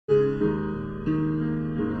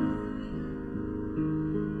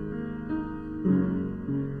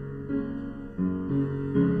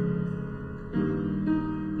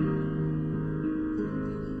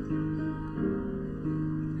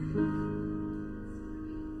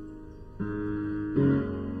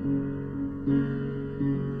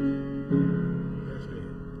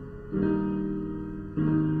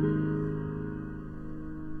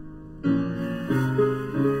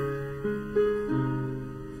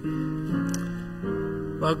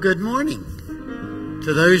Well, good morning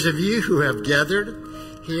to those of you who have gathered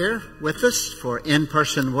here with us for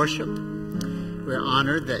in-person worship. We're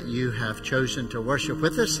honored that you have chosen to worship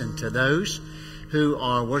with us, and to those who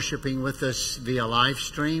are worshiping with us via live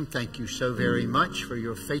stream, thank you so very much for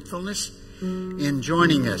your faithfulness in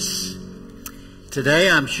joining us. Today,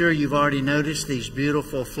 I'm sure you've already noticed these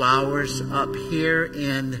beautiful flowers up here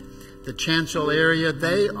in the chancel area.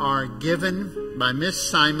 They are given by Miss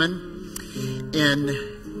Simon in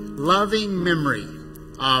loving memory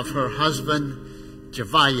of her husband,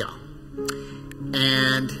 Javiah.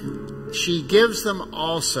 And she gives them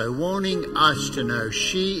also, wanting us to know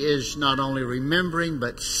she is not only remembering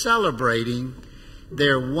but celebrating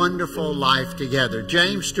their wonderful life together.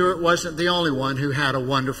 James Stewart wasn't the only one who had a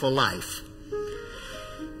wonderful life,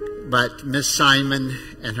 but Miss Simon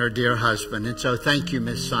and her dear husband. And so thank you,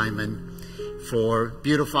 Miss Simon, for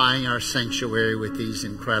beautifying our sanctuary with these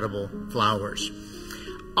incredible flowers.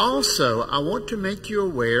 Also, I want to make you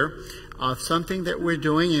aware of something that we're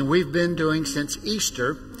doing, and we've been doing since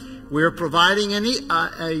Easter. We're providing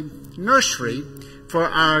a nursery for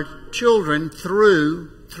our children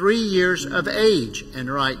through 3 years of age. And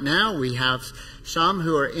right now we have some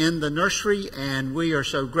who are in the nursery, and we are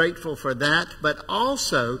so grateful for that. But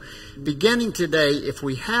also, beginning today, if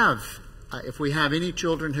we have any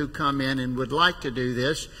children who come in and would like to do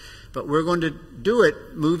this, but we're going to do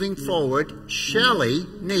it moving forward. Shelley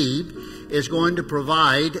Neeb is going to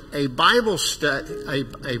provide a Bible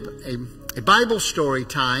Bible story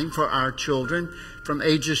time for our children from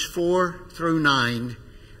ages 4 through 9.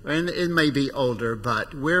 And it may be older,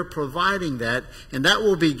 but we're providing that, and that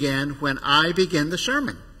will begin when I begin the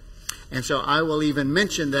sermon. And so I will even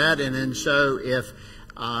mention that, and then so if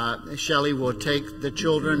Shelley will take the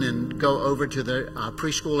children and go over to the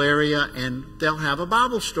preschool area, and they'll have a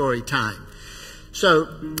Bible story time. So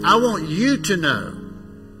I want you to know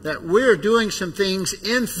that we're doing some things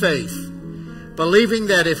in faith, believing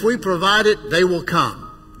that if we provide it, they will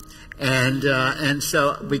come. And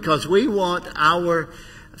so because we want our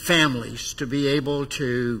families to be able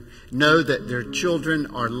to know that their children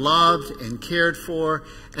are loved and cared for,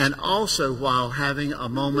 and also while having a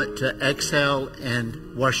moment to exhale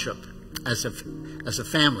and worship as a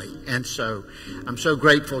family. And so I'm so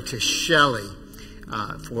grateful to Shelley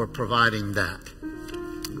for providing that.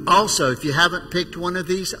 Also, if you haven't picked one of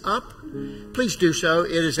these up, please do so.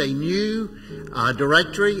 It is a new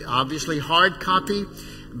directory, obviously hard copy,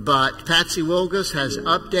 but Patsy Wilgus has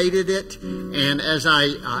updated it. And as I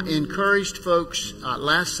encouraged folks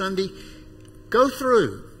last Sunday, go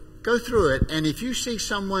through it. And if you see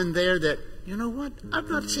someone there that, you know what, I've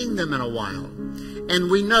not seen them in a while. And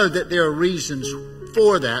we know that there are reasons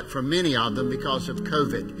for that for many of them because of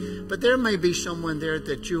COVID. But there may be someone there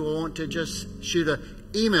that you want to just shoot an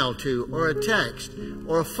email to, or a text,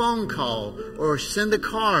 or a phone call, or send a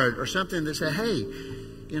card or something to say, hey,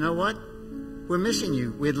 you know what? We're missing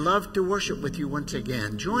you. We'd love to worship with you once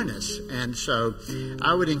again. Join us. And so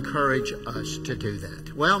I would encourage us to do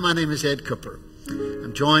that. Well, my name is Ed Cooper.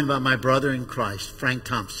 I'm joined by my brother in Christ, Frank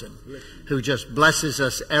Thompson, who just blesses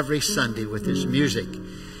us every Sunday with his music.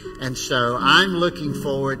 And so I'm looking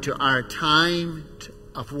forward to our time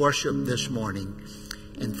of worship this morning.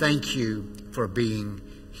 And thank you for being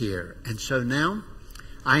here. And so now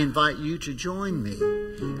I invite you to join me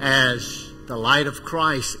as the light of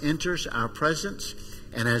Christ enters our presence,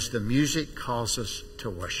 and as the music calls us to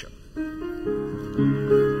worship.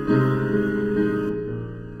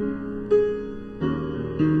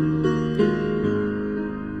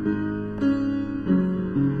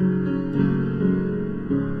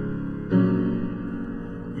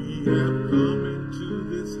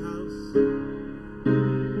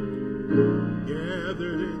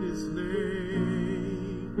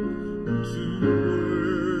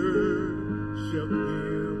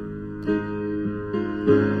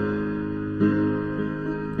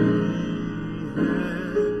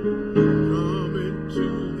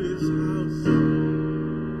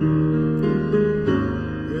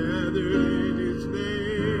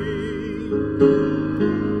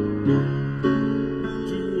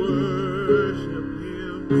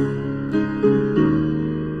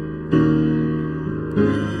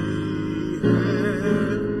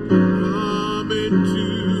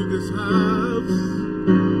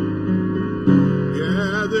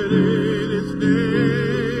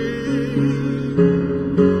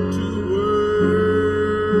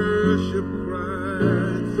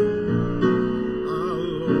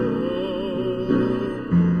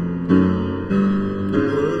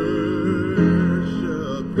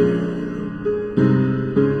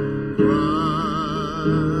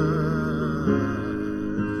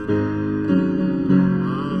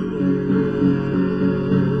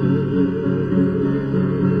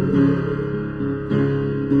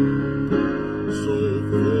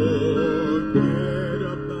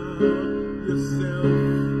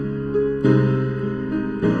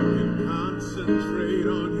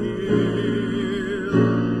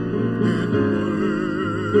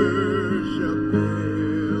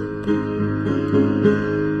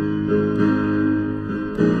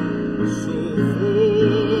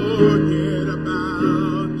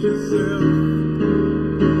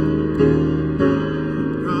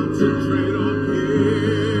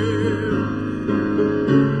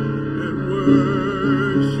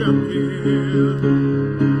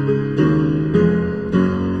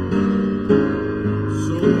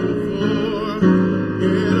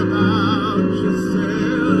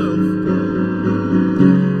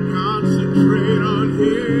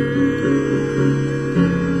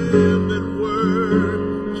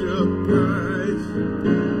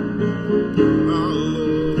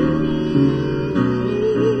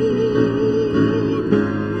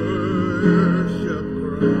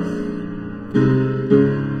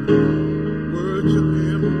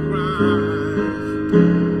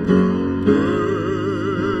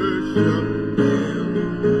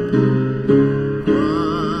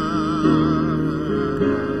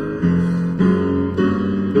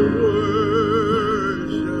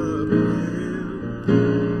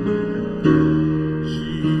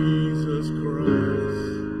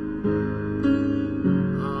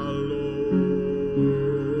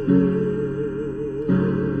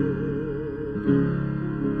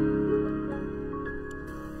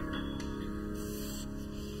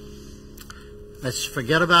 Let's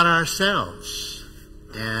forget about ourselves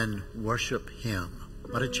and worship Him.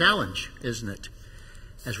 What a challenge, isn't it,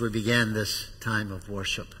 as we begin this time of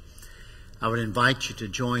worship. I would invite you to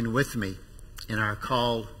join with me in our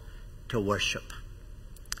call to worship.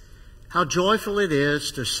 How joyful it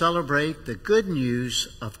is to celebrate the good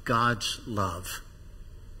news of God's love.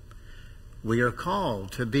 We are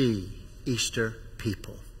called to be Easter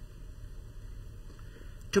people,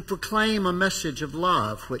 to proclaim a message of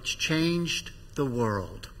love which changed the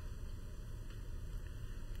world.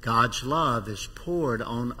 God's love is poured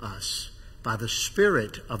on us by the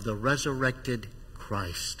Spirit of the resurrected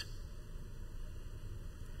Christ.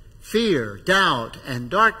 Fear, doubt, and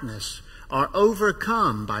darkness are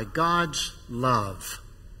overcome by God's love.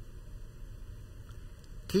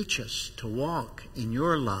 Teach us to walk in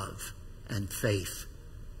your love and faith.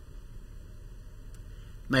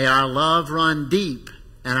 May our love run deep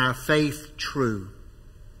and our faith true,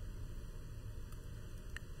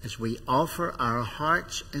 as we offer our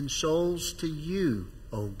hearts and souls to you,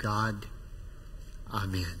 O God.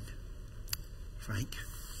 Amen. Frank.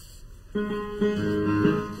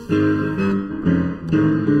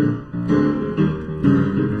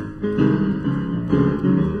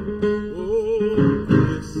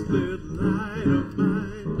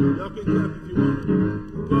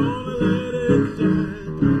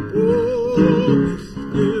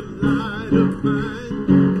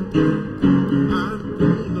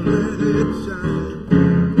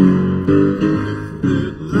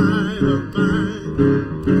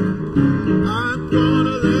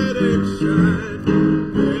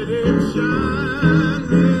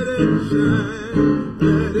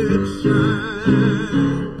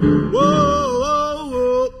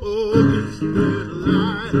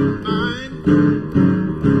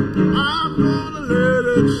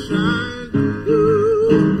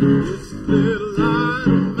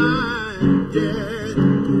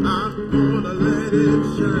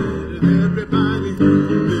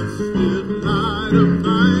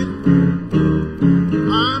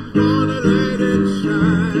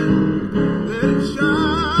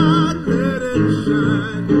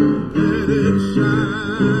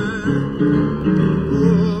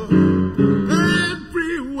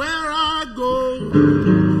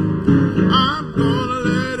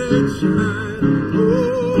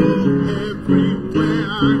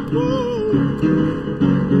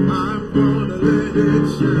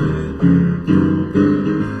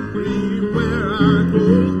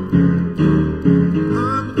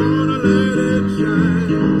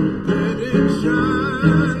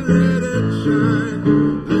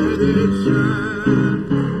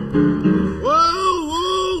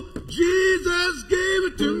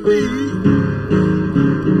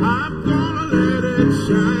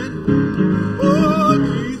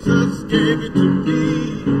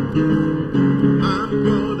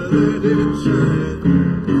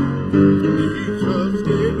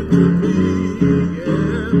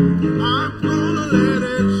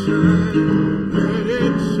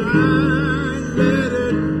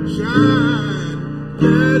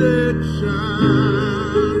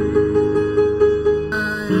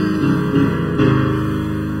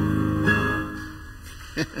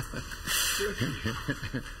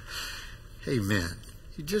 Amen.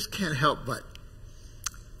 You just can't help but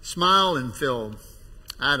smile and feel,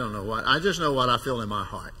 I don't know what, I just know what I feel in my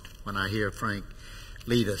heart when I hear Frank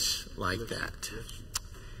lead us like that.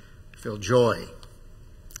 I feel joy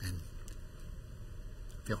and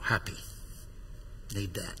feel happy.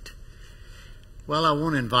 Need that. Well, I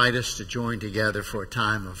want to invite us to join together for a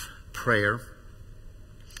time of prayer.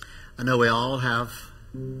 I know we all have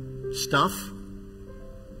stuff.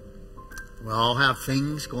 We all have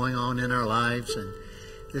things going on in our lives, and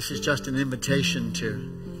this is just an invitation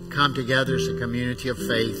to come together as a community of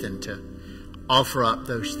faith and to offer up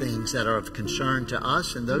those things that are of concern to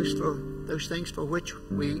us and those things for which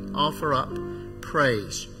we offer up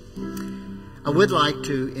praise. I would like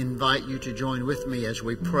to invite you to join with me as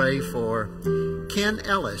we pray for Ken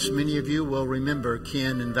Ellis. Many of you will remember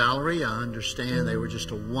Ken and Valerie. I understand they were just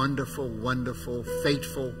a wonderful, wonderful,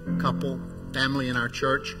 faithful couple, family in our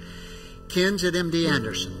church. Ken's at MD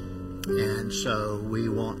Anderson, and so we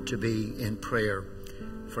want to be in prayer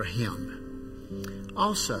for him.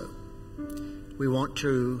 Also, we want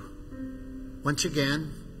to, once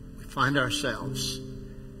again, we find ourselves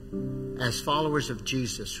as followers of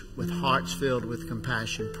Jesus with hearts filled with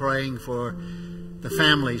compassion, praying for the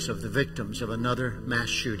families of the victims of another mass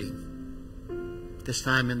shooting, this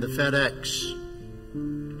time in the FedEx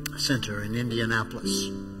Center in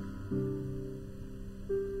Indianapolis.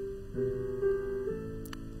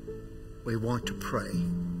 We want to pray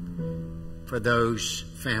for those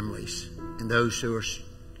families and those who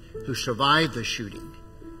survived the shooting.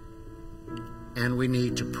 And we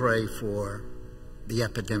need to pray for the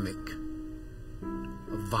epidemic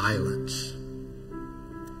of violence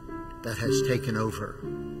that has taken over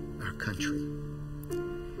our country.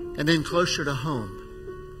 And then closer to home,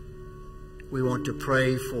 we want to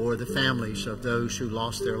pray for the families of those who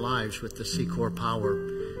lost their lives with the Secor Power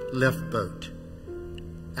lift boat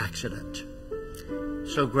accident.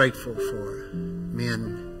 So grateful for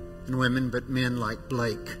men and women, but men like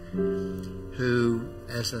Blake, who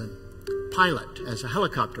as a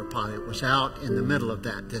helicopter pilot, was out in the middle of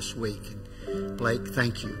that this week. And Blake,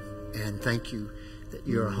 thank you. And thank you that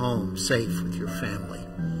you're home safe with your family.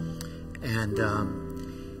 And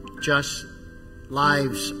just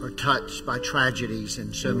lives are touched by tragedies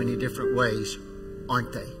in so many different ways,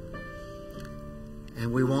 aren't they?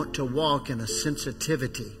 And we want to walk in a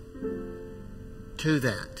sensitivity to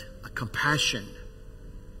that, a compassion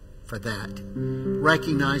for that,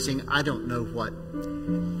 recognizing I don't know what,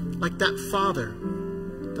 like that father,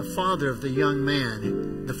 the father of the young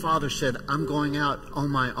man, the father said, I'm going out on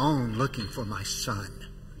my own looking for my son.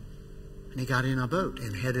 And he got in a boat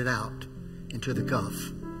and headed out into the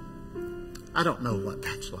Gulf. I don't know what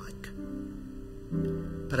that's like.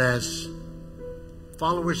 But as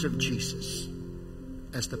followers of Jesus,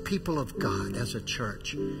 as the people of God, as a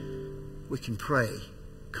church, we can pray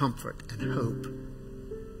comfort and hope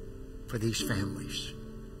for these families.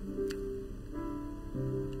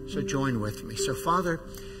 So join with me. So Father,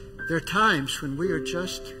 there are times when we are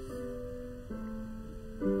just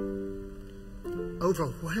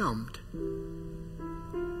overwhelmed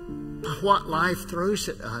by what life throws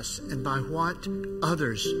at us and by what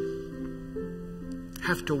others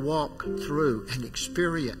have to walk through and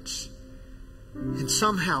experience and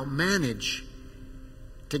somehow manage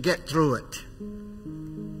to get through it.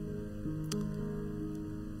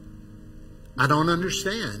 I don't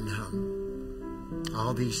understand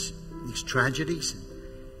all these tragedies,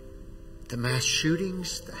 the mass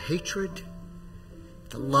shootings, the hatred,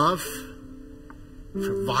 the love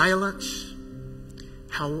for violence,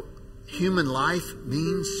 how human life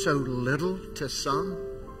means so little to some.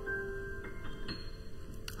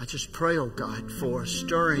 I just pray, oh God, for a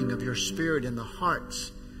stirring of your Spirit in the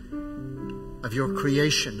hearts of your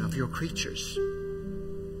creation, of your creatures.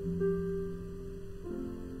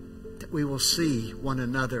 That we will see one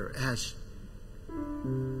another as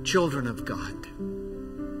children of God,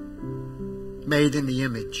 made in the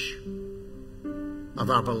image of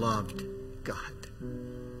our beloved God.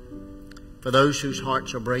 For those whose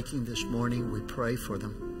hearts are breaking this morning, we pray for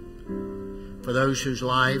them. For those whose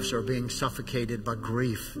lives are being suffocated by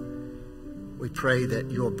grief, we pray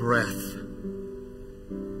that your breath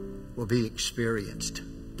will be experienced,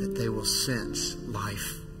 that they will sense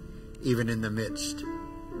life even in the midst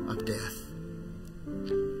of death.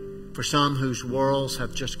 For some whose worlds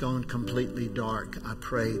have just gone completely dark, I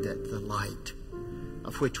pray that the light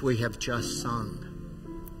of which we have just sung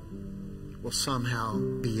will somehow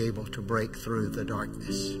be able to break through the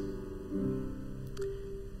darkness.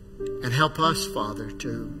 And help us, Father,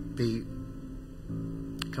 to be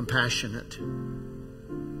compassionate,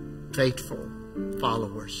 faithful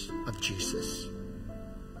followers of Jesus,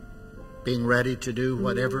 being ready to do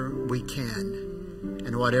whatever we can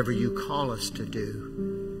and whatever you call us to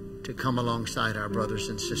do to come alongside our brothers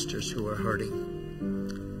and sisters who are hurting.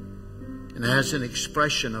 And as an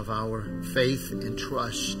expression of our faith and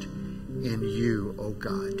trust in you, O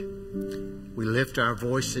God, we lift our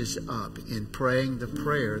voices up in praying the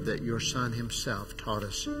prayer that your Son himself taught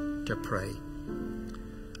us to pray.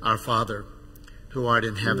 Our Father, who art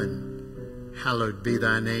in heaven, hallowed be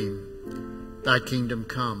thy name. Thy kingdom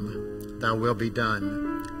come, thy will be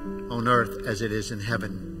done, on earth as it is in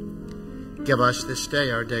heaven. Give us this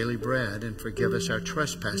day our daily bread, and forgive us our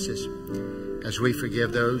trespasses, as we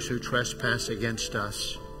forgive those who trespass against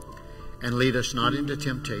us. And lead us not into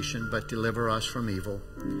temptation, but deliver us from evil.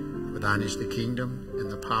 For thine is the kingdom,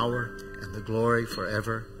 and the power, and the glory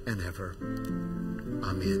forever and ever.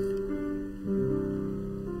 Amen.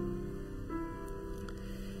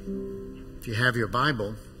 If you have your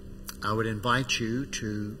Bible, I would invite you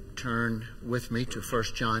to turn with me to 1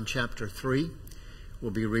 John chapter 3.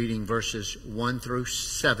 We'll be reading verses 1 through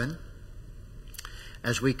 7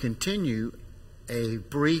 as we continue a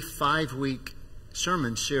brief 5-week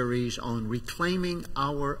sermon series on reclaiming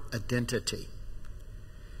our identity.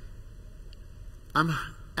 I'm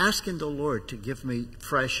asking the Lord to give me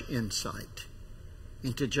fresh insight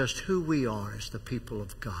into just who we are as the people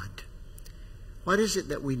of God. What is it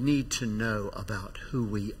that we need to know about who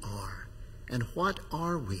we are? And what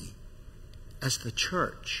are we as the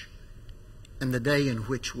church, and the day in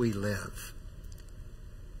which we live.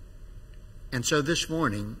 And so this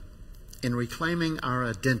morning, in reclaiming our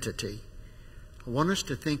identity, I want us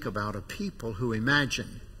to think about a people who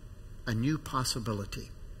imagine a new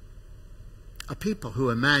possibility. A people who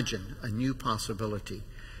imagine a new possibility.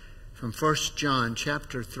 From 1 John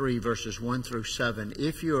chapter 3, verses 1 through 7.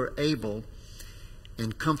 If you're able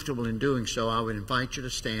and comfortable in doing so, I would invite you to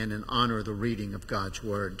stand and honor the reading of God's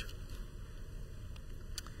Word.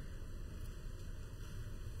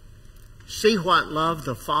 See what love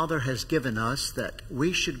the Father has given us, that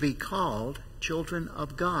we should be called children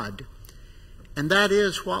of God. And that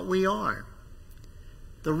is what we are.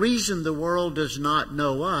 The reason the world does not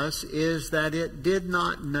know us is that it did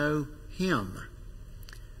not know Him.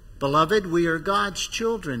 Beloved, we are God's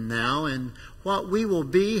children now, and what we will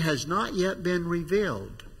be has not yet been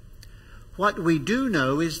revealed. What we do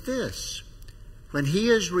know is this: when He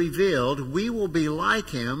is revealed, we will be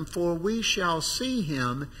like Him, for we shall see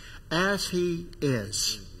Him as He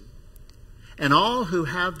is. And all who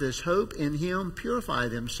have this hope in Him purify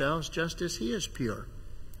themselves just as He is pure.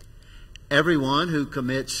 Everyone who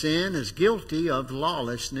commits sin is guilty of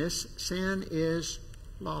lawlessness. Sin is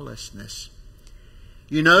lawlessness.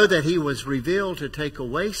 You know that He was revealed to take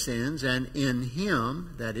away sins, and in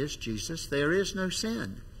Him, that is Jesus, there is no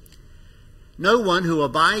sin. No one who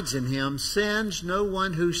abides in Him sins. No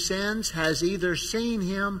one who sins has either seen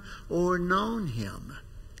Him or known Him.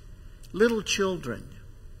 Little children,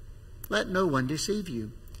 let no one deceive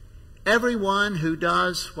you. Everyone who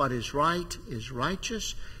does what is right is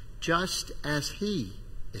righteous, just as He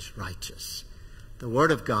is righteous. The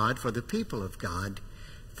Word of God for the people of God.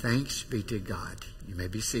 Thanks be to God. You may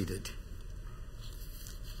be seated.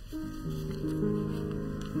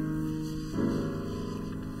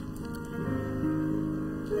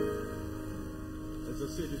 As I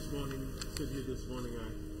said this morning, sitting here this morning,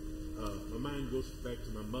 my mind goes back to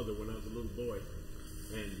my mother when I was a little boy,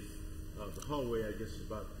 and the hallway, I guess, is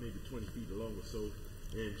about maybe 20 feet long or so,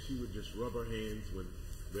 and she would just rub her hands when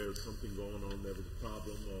there was something going on, there was a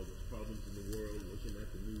problem, or there's problems in the world, looking at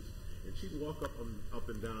the news, and she'd walk up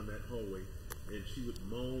and down that hallway, and she would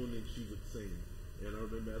moan and she would sing. And I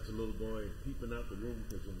remember as a little boy peeping out the room,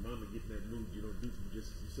 because when Mama get in that mood, you don't do, you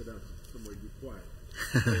sit down somewhere, get quiet,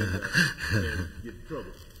 and get in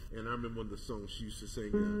trouble. And I remember one of the songs she used to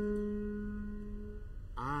sing,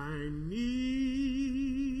 I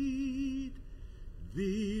need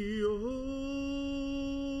thee, oh,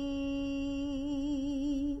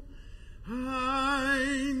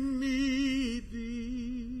 I need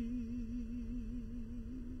thee,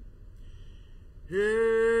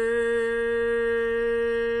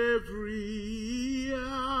 every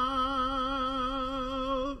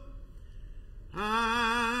hour,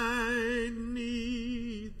 I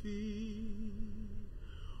need thee,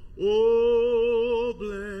 oh,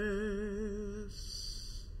 bless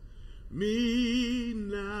me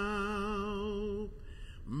now,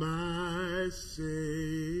 my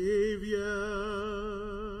Savior,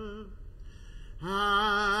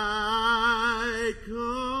 I come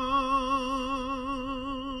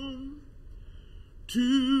to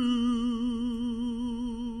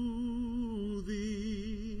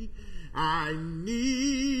thee. I need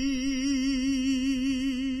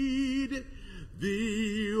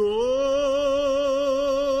thee, oh,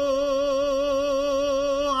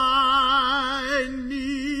 I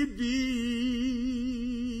need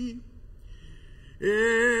thee,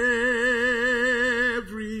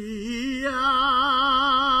 every hour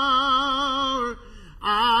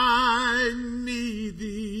I need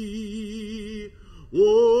thee,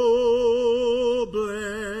 oh,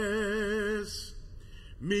 bless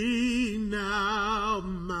me now,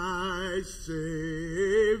 my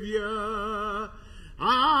Savior,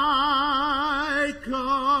 I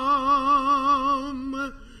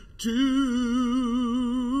come to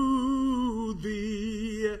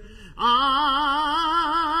thee,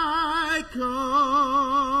 I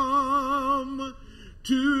come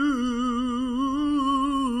to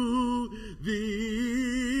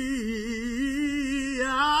thee,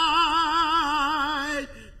 I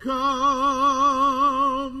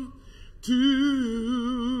come to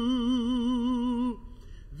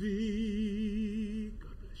thee.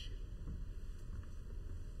 God bless you.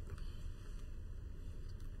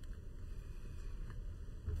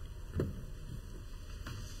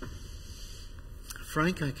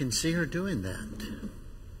 Frank, I can see her doing that.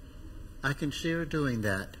 I can see her doing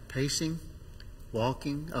that, pacing,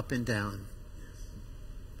 walking up and down,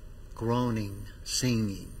 groaning,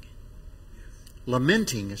 singing.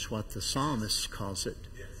 Lamenting is what the psalmist calls it.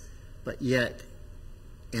 But yet,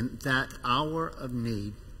 in that hour of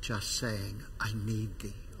need, just saying, I need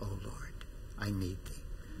thee, O Lord. I need thee.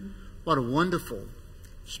 What a wonderful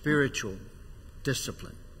spiritual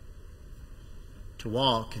discipline to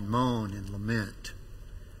walk and moan and lament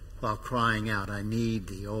while crying out, I need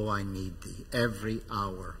thee, oh, I need thee. Every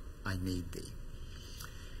hour I need thee.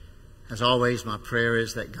 As always, my prayer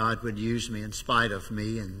is that God would use me in spite of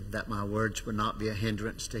me, and that my words would not be a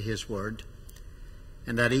hindrance to his word,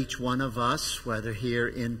 and that each one of us, whether here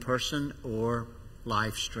in person or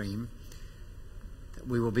live stream, that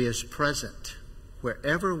we will be as present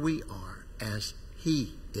wherever we are as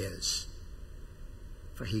he is.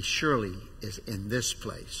 For he surely is in this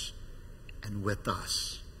place and with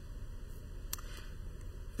us.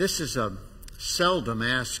 This is a seldom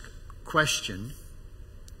asked question.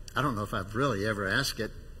 I don't know if I've really ever asked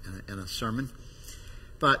it in a sermon.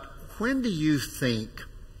 But when do you think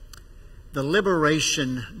the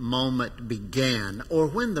liberation moment began, or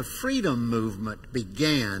when the freedom movement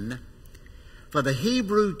began for the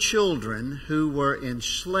Hebrew children who were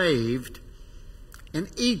enslaved in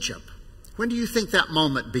Egypt? When do you think that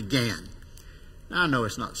moment began? Now, I know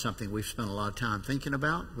it's not something we've spent a lot of time thinking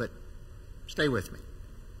about, but stay with me.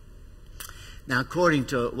 Now, according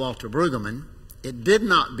to Walter Brueggemann, it did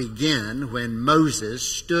not begin when Moses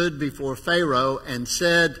stood before Pharaoh and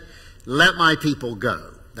said, let my people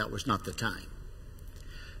go. That was not the time.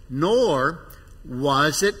 Nor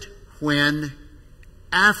was it when,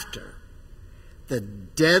 after the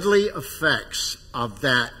deadly effects of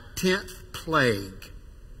that 10th plague,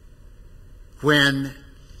 when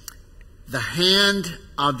the hand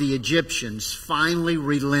of the Egyptians finally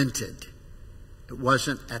relented. It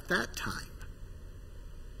wasn't at that time.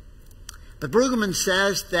 But Brueggemann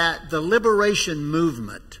says that the liberation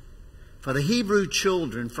movement for the Hebrew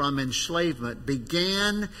children from enslavement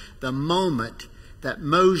began the moment that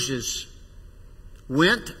Moses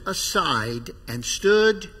went aside and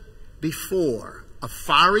stood before a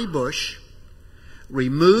fiery bush,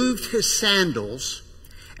 removed his sandals,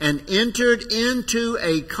 and entered into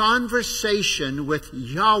a conversation with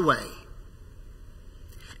Yahweh.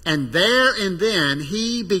 And there and then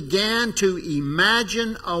he began to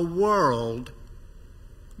imagine a world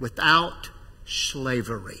without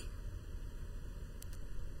slavery.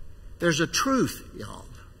 There's a truth, y'all,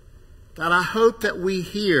 that I hope that we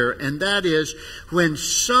hear, and that is when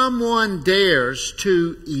someone dares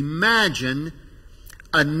to imagine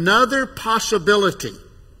another possibility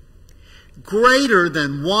greater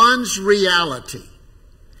than one's reality,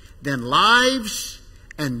 then lives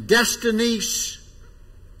and destinies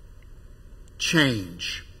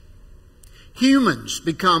change. Humans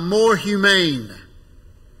become more humane.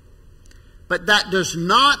 But that does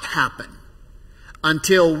not happen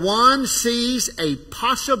until one sees a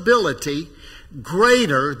possibility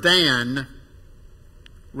greater than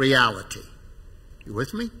reality. You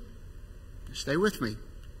with me? Stay with me.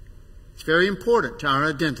 It's very important to our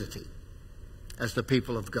identity as the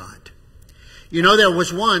people of God. You know, there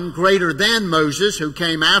was one greater than Moses who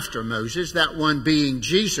came after Moses, that one being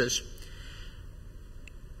Jesus.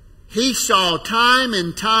 He saw time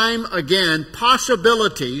and time again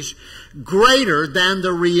possibilities greater than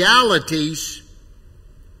the realities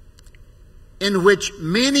in which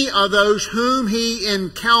many of those whom he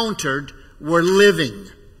encountered were living.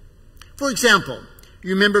 For example,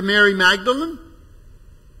 you remember Mary Magdalene?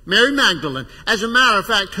 Mary Magdalene, as a matter of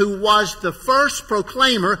fact, who was the first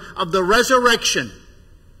proclaimer of the resurrection.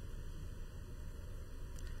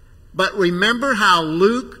 But remember how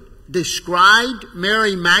Luke described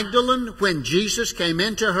Mary Magdalene when Jesus came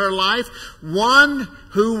into her life? One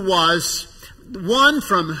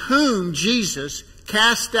from whom Jesus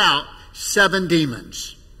cast out 7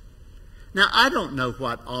 demons. Now, I don't know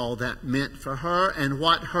what all that meant for her and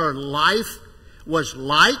what her life was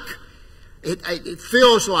like. It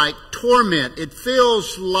feels like torment. It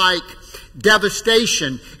feels like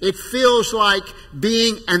devastation. It feels like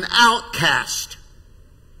being an outcast.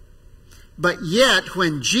 But yet,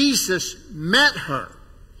 when Jesus met her,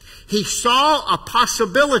 he saw a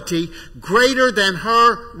possibility greater than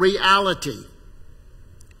her reality.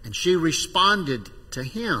 And she responded to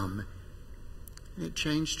him, and it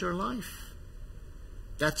changed her life.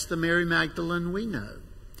 That's the Mary Magdalene we know.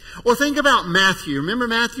 Or think about Matthew. Remember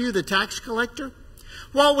Matthew, the tax collector?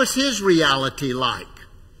 What was his reality like?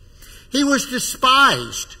 He was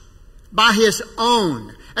despised by his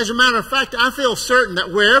own. As a matter of fact, I feel certain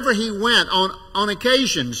that wherever he went on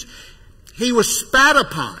occasions, he was spat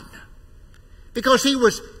upon because he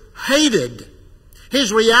was hated.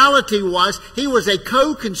 His reality was he was a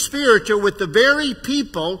co-conspirator with the very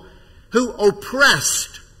people who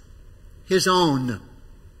oppressed his own.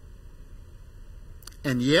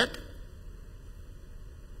 And yet,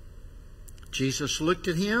 Jesus looked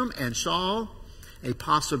at him and saw a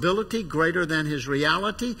possibility greater than his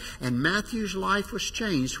reality, and Matthew's life was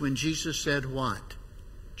changed when Jesus said what?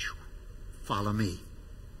 Follow me.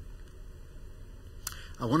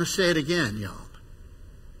 I want to say it again, y'all.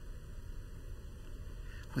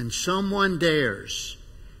 When someone dares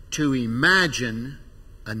to imagine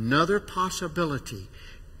another possibility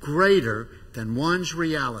greater than one's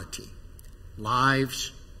reality,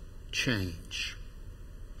 lives change.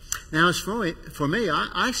 Now, as for me,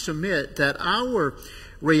 I submit that our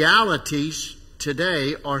realities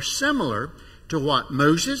today are similar to what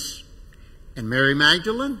Moses and Mary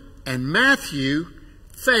Magdalene and Matthew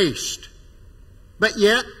faced. But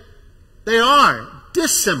yet, they are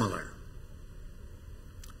dissimilar.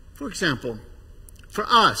 For example, for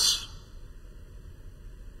us,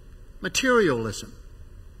 materialism,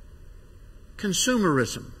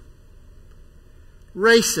 consumerism,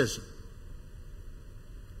 racism,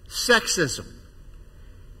 sexism,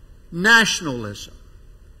 nationalism,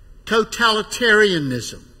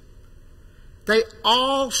 totalitarianism, they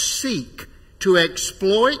all seek to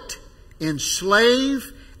exploit,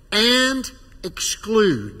 enslave, and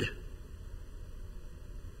exclude,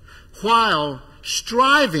 while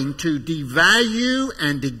striving to devalue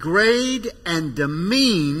and degrade and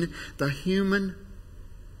demean the human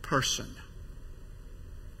person.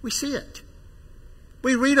 We see it.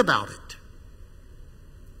 We read about it.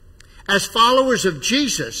 As followers of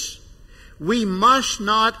Jesus, we must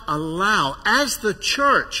not allow, as the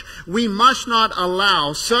church, we must not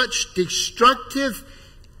allow such destructive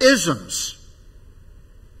isms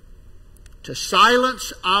to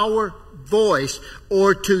silence our voice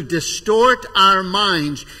or to distort our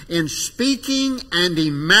minds in speaking and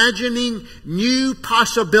imagining new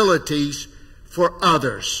possibilities for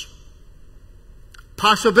others.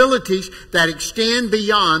 Possibilities that extend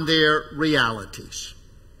beyond their realities.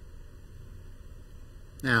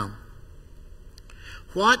 Now,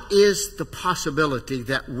 what is the possibility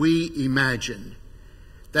that we imagine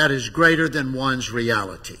that is greater than one's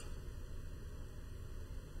reality?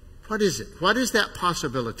 What is it? What is that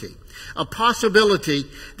possibility? A possibility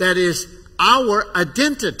that is our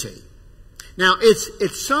identity. Now,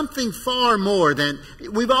 it's something far more than,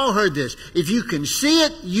 we've all heard this. If you can see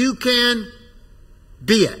it, you can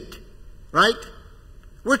be it. Right?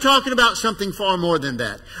 We're talking about something far more than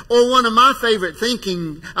that. Or one of my favorite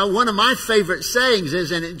sayings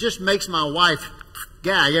is, and it just makes my wife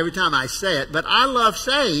gag every time I say it, but I love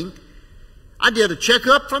saying, I did a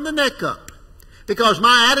checkup from the neck up. Because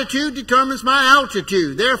my attitude determines my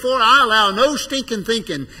altitude. Therefore, I allow no stinking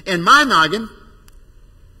thinking in my noggin.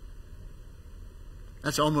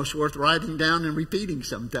 That's almost worth writing down and repeating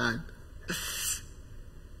sometime.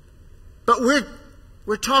 But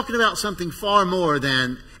we're talking about something far more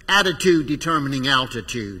than attitude determining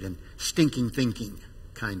altitude and stinking thinking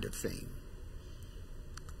kind of thing.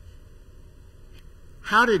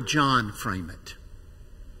 How did John frame it?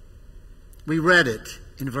 We read it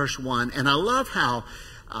in verse 1, and I love how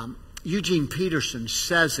Eugene Peterson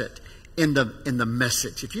says it in the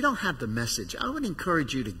Message. If you don't have the Message, I would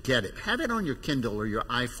encourage you to get it. Have it on your Kindle or your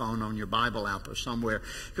iPhone, on your Bible app or somewhere,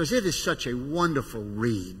 because it is such a wonderful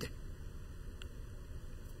read.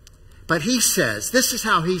 But he says, this is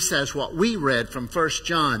how he says what we read from 1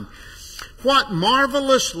 John. What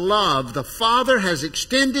marvelous love the Father has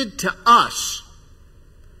extended to us.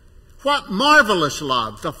 What marvelous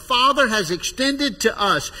love the Father has extended to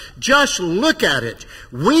us. Just look at it.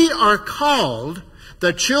 We are called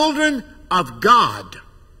the children of God.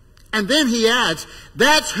 And then he adds,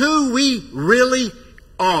 that's who we really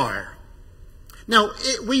are. Now,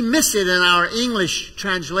 we miss it in our English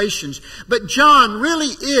translations, but John really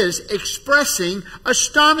is expressing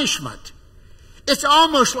astonishment. It's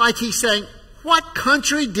almost like he's saying, what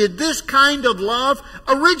country did this kind of love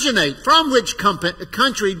originate? From which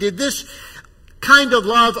country did this kind of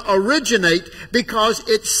love originate? Because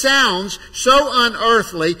it sounds so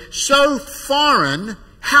unearthly, so foreign.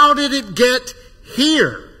 How did it get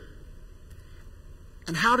here?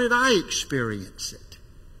 And how did I experience it?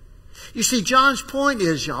 You see, John's point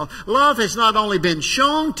is, y'all, love has not only been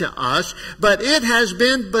shown to us, but it has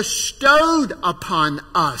been bestowed upon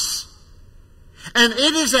us. And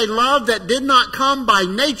it is a love that did not come by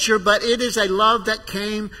nature, but it is a love that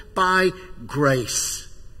came by grace.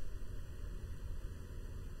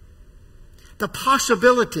 The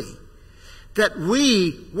possibility that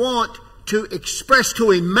we want to express,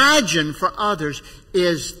 to imagine for others,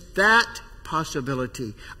 is that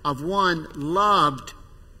possibility of one loved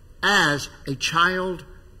as a child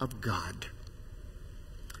of God.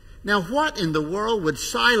 Now, what in the world would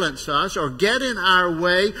silence us or get in our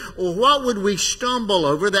way, or what would we stumble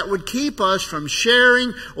over that would keep us from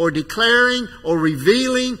sharing or declaring or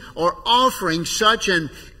revealing or offering such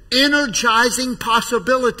an energizing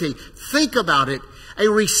possibility? Think about it. A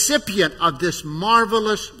recipient of this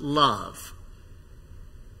marvelous love.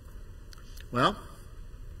 Well,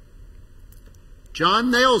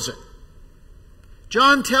 John nails it.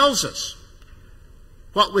 John tells us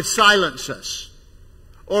what would silence us,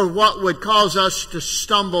 or what would cause us to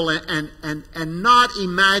stumble and not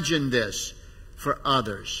imagine this for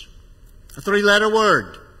others. A three-letter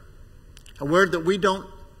word. A word that we don't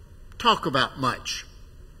talk about much.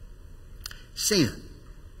 Sin.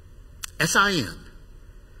 S-I-N.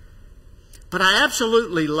 But I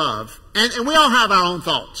absolutely love, and we all have our own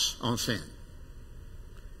thoughts on sin.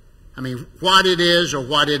 I mean, what it is or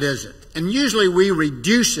what it isn't. And usually we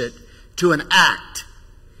reduce it to an act.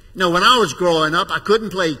 You know, when I was growing up, I couldn't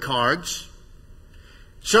play cards.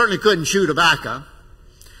 Certainly couldn't chew tobacco.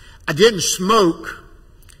 I didn't smoke.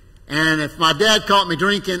 And if my dad caught me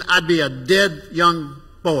drinking, I'd be a dead young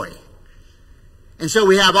boy. And so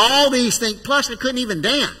we have all these things. Plus, I couldn't even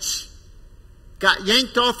dance. Got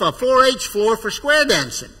yanked off a 4-H floor for square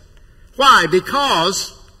dancing. Why?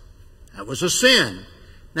 Because that was a sin.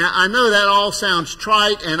 Now, I know that all sounds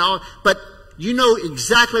trite and all, but you know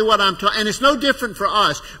exactly what I'm talking. And it's no different for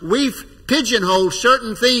us. We've pigeonholed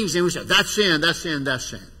certain things and we say, that's sin, that's sin, that's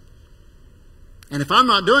sin. And if I'm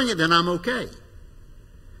not doing it, then I'm okay.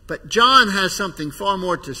 But John has something far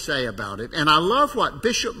more to say about it. And I love what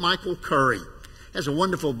Bishop Michael Curry has a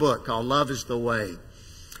wonderful book called Love is the Way,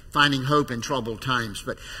 Finding Hope in Troubled Times.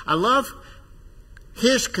 But I love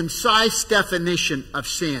his concise definition of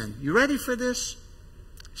sin. You ready for this?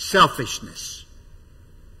 Selfishness.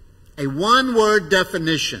 A one-word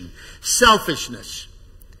definition. Selfishness.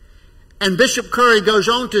 And Bishop Curry goes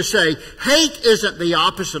on to say, hate isn't the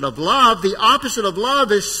opposite of love. The opposite of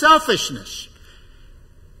love is selfishness.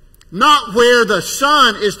 Not where the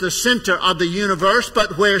sun is the center of the universe,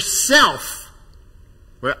 but where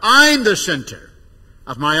I'm the center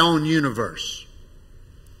of my own universe.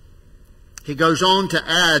 He goes on to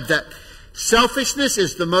add that selfishness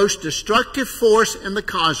is the most destructive force in the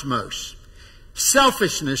cosmos.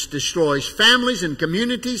 Selfishness destroys families and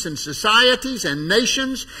communities and societies and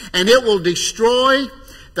nations, and it will destroy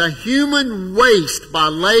the human race by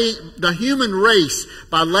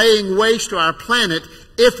laying waste to our planet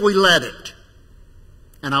if we let it.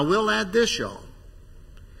 And I will add this, y'all.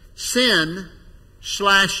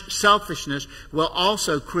 Sin/selfishness will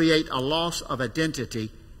also create a loss of identity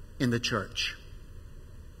in the church.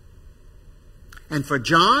 And for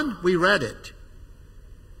John, we read it.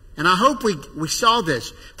 And I hope we saw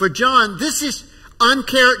this. For John, this is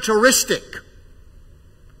uncharacteristic.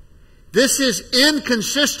 This is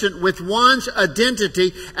inconsistent with one's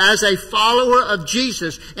identity as a follower of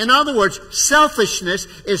Jesus. In other words, selfishness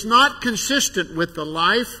is not consistent with the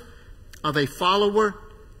life of a follower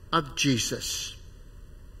of Jesus.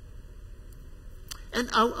 And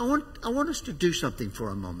I want us to do something for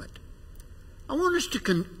a moment. I want us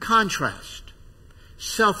to contrast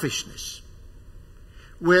selfishness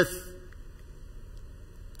with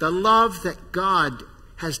the love that God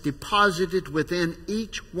has deposited within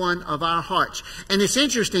each one of our hearts. And it's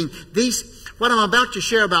interesting, what I'm about to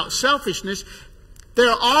share about selfishness,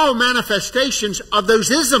 they're all manifestations of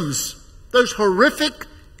those isms, those horrific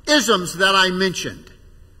isms that I mentioned.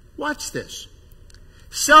 Watch this.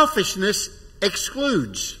 Selfishness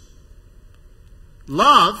excludes.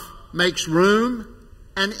 Love makes room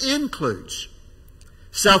and includes.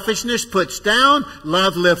 Selfishness puts down,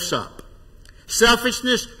 love lifts up.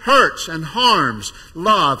 Selfishness hurts and harms,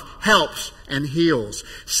 love helps and heals.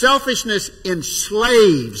 Selfishness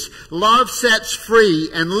enslaves, love sets free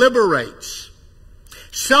and liberates.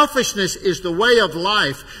 Selfishness is the way of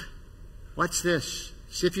life. What's this?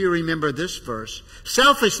 See if you remember this verse.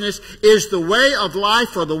 Selfishness is the way of life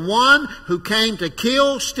for the one who came to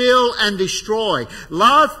kill, steal, and destroy.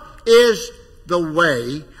 Love is the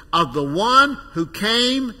way of the one who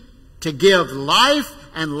came to give life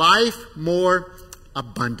and life more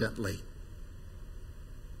abundantly.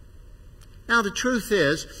 Now, the truth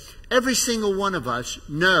is, every single one of us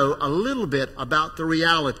know a little bit about the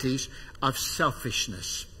realities of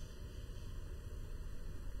selfishness,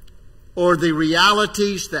 or the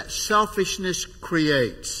realities that selfishness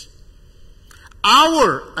creates.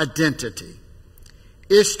 Our identity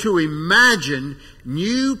is to imagine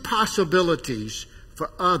new possibilities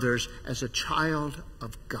for others as a child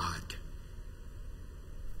of God,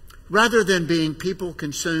 rather than being people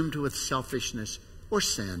consumed with selfishness or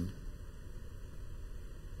sin.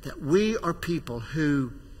 That we are people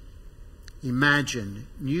who imagine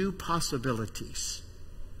new possibilities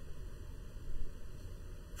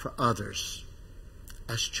for others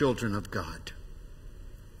as children of God.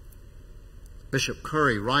 Bishop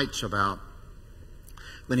Curry writes about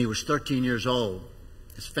when he was 13 years old,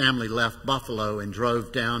 his family left Buffalo and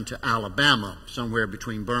drove down to Alabama, somewhere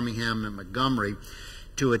between Birmingham and Montgomery,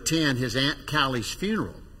 to attend his Aunt Callie's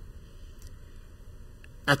funeral.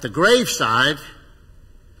 At the graveside,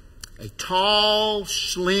 a tall,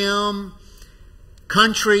 slim,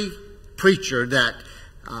 country preacher that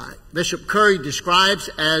Bishop Curry describes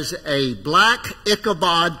as a black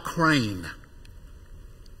Ichabod Crane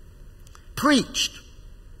preached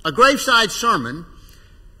a graveside sermon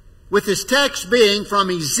with his text being from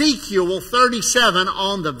Ezekiel 37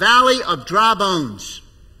 on the Valley of Dry Bones.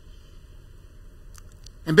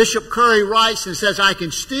 And Bishop Curry writes and says, I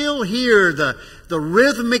can still hear the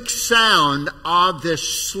rhythmic sound of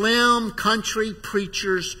this slim country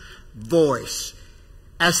preacher's voice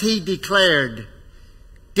as he declared,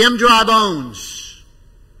 dim dry bones,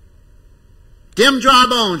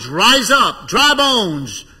 rise up, dry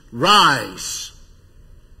bones, rise.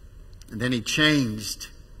 And then he changed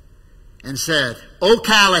and said, O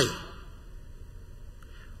Callie,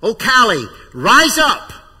 rise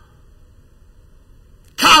up.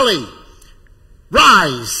 Callie,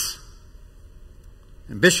 rise.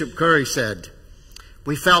 And Bishop Curry said,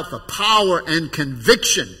 we felt the power and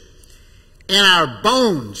conviction in our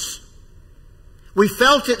bones. We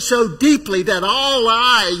felt it so deeply that all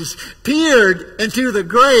eyes peered into the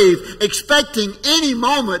grave, expecting any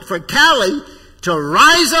moment for Callie to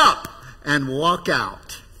rise up and walk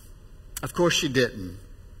out. Of course she didn't.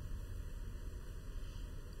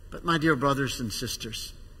 But my dear brothers and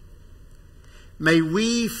sisters, may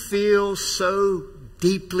we feel so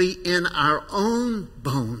deeply in our own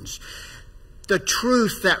bones the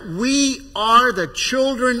truth that we are the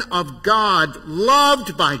children of God,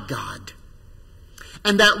 loved by God,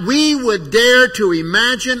 and that we would dare to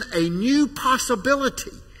imagine a new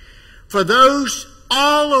possibility for those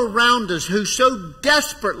all around us who so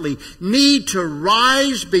desperately need to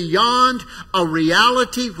rise beyond a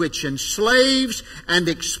reality which enslaves and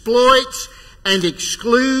exploits and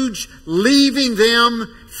excludes, leaving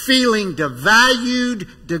them feeling devalued,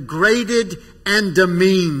 degraded, and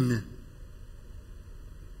demeaned.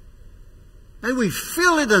 May we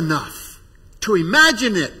feel it enough to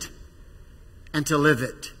imagine it and to live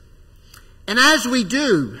it. And as we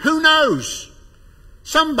do, who knows?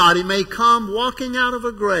 Somebody may come walking out of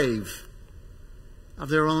a grave of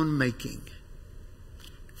their own making.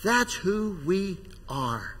 That's who we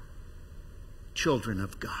are, children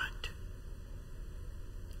of God.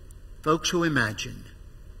 Folks who imagine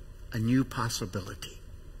a new possibility.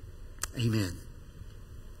 Amen.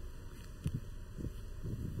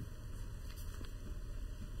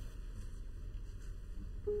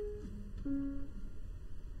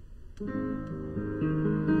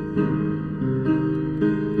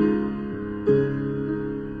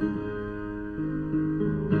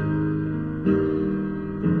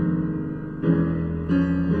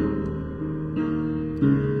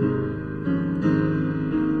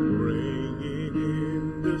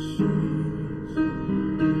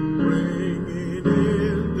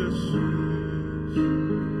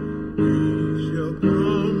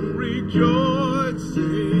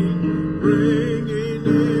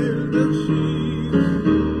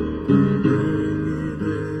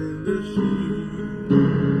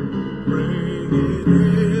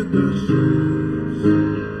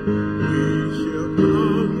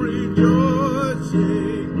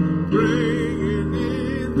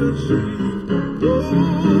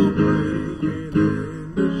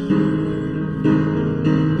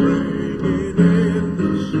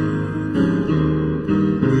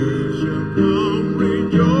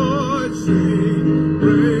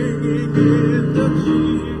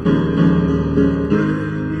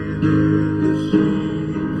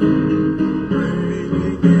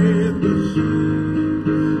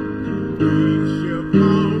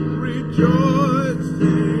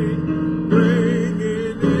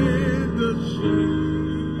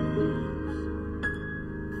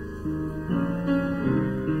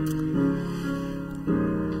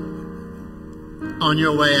 On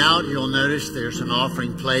your way out, you'll notice there's an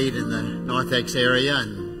offering plate in the Narthex area,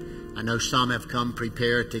 and I know some have come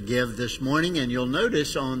prepared to give this morning, and you'll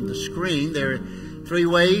notice on the screen there are 3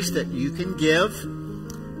 ways that you can give.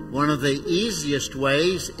 One of the easiest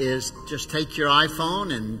ways is just take your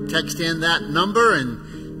iPhone and text in that number,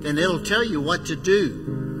 and then it'll tell you what to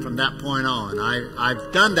do from that point on.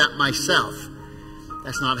 I've done that myself.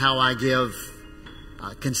 That's not how I give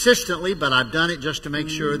consistently, but I've done it just to make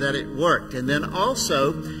sure that it worked. And then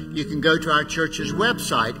also, you can go to our church's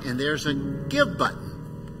website, and there's a give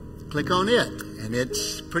button. Click on it, and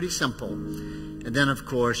it's pretty simple. And then, of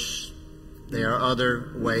course, there are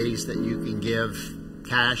other ways that you can give: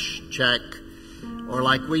 cash, check, or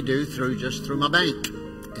like we do, through my bank,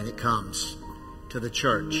 and it comes to the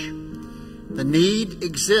church. The need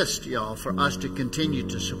exists, y'all, for us to continue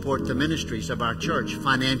to support the ministries of our church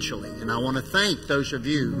financially. And I want to thank those of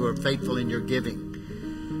you who are faithful in your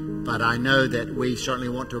giving. But I know that we certainly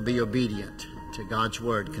want to be obedient to God's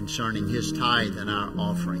word concerning His tithe and our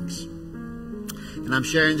offerings. And I'm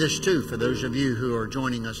sharing this too for those of you who are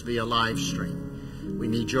joining us via live stream. We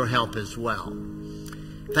need your help as well.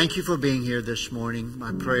 Thank you for being here this morning.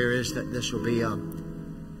 My prayer is that this will be a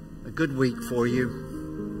good week for you.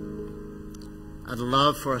 I'd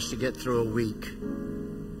love for us to get through a week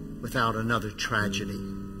without another tragedy.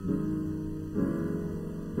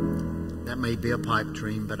 That may be a pipe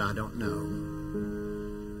dream, but I don't know.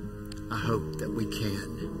 I hope that we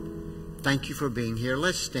can. Thank you for being here.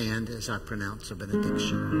 Let's stand as I pronounce a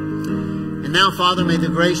benediction. And now, Father, may the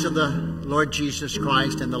grace of the Lord Jesus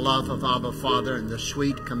Christ and the love of Abba Father and the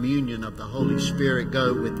sweet communion of the Holy Spirit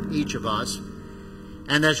go with each of us.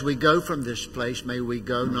 And as we go from this place, may we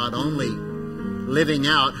go not only living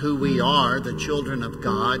out who we are, the children of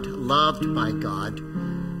God, loved by God,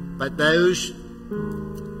 but those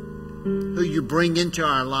who you bring into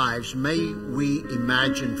our lives, may we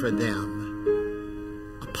imagine for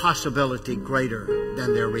them a possibility greater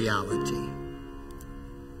than their reality.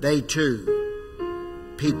 They too,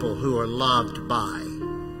 people who are loved by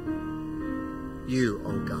you,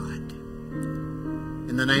 O God.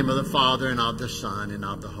 In the name of the Father, and of the Son, and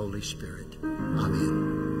of the Holy Spirit. Amen.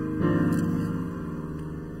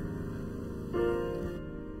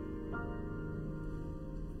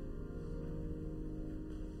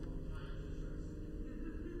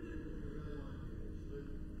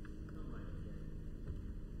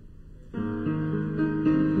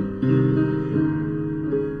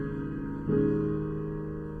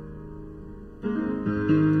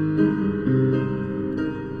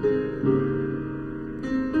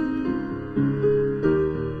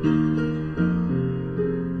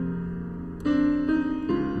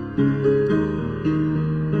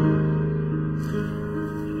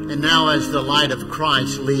 As the light of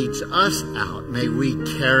Christ leads us out, may we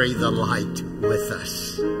carry the light with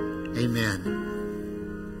us. Amen.